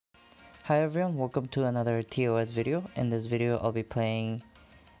Hi everyone, welcome to another TOS video. In this video, I'll be playing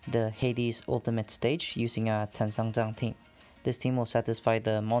the Hades Ultimate Stage using a Tensangzang team. This team will satisfy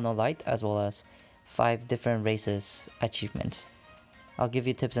the Mono Light as well as 5 different races achievements. I'll give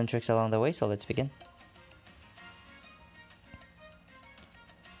you tips and tricks along the way, so let's begin.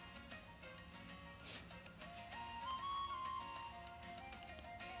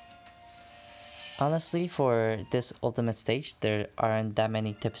 Honestly, for this Ultimate Stage, there aren't that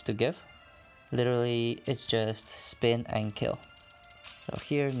many tips to give. Literally, it's just spin and kill. So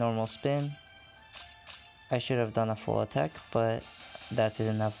here, normal spin. I should have done a full attack, but that is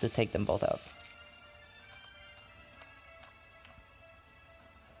enough to take them both out.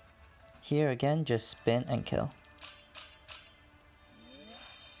 Here again, just spin and kill.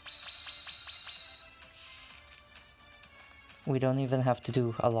 We don't even have to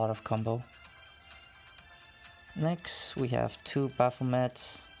do a lot of combo. Next, we have 2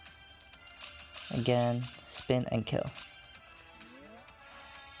 Baphomets. Again, spin and kill.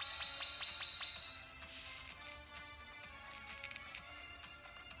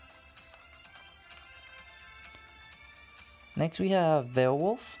 Next we have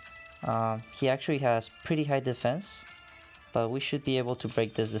Beowulf. He actually has pretty high defense, but we should be able to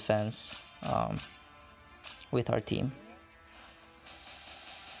break this defense with our team.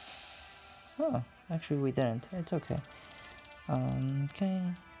 Oh, actually we didn't. It's okay. Okay.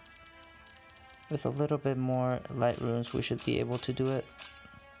 With a little bit more light runes, we should be able to do it.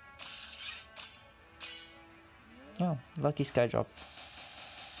 Oh, lucky sky drop.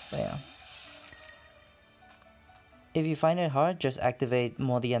 Yeah. If you find it hard, just activate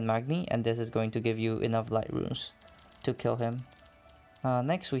Modi and Magni, and this is going to give you enough light runes to kill him.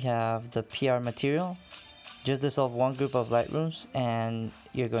 Next we have the PR material. Just dissolve 1 group of light runes and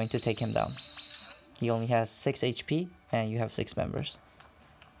you're going to take him down. He only has 6 HP and you have 6 members.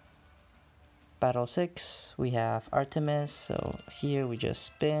 Battle 6, we have Artemis, so here we just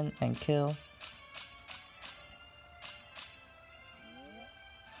spin and kill.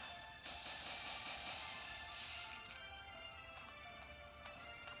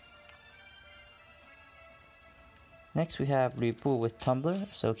 Next we have Ripu with Tumbler,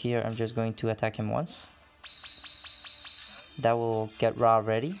 so here I'm just going to attack him once. That will get Ra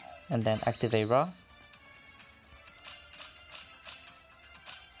ready, and then activate Ra.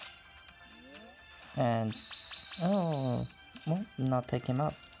 And, oh, well, not take him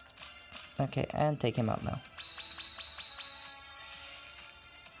out. Okay, and take him out now.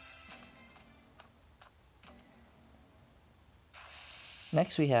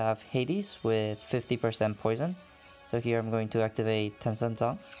 Next we have Hades with 50% poison. So here I'm going to activate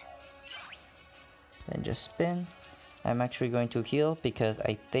Tensangzang. Then just spin. I'm actually going to heal because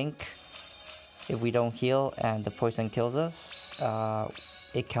I think if we don't heal and the poison kills us,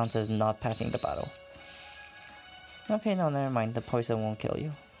 it counts as not passing the battle. Okay, no, never mind. The poison won't kill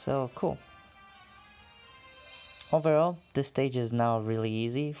you. So, cool. Overall, this stage is now really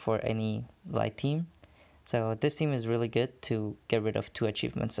easy for any light team. So this team is really good to get rid of 2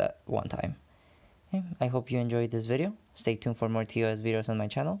 achievements at one time. Okay, I hope you enjoyed this video. Stay tuned for more TOS videos on my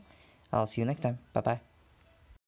channel. I'll see you next time. Bye bye.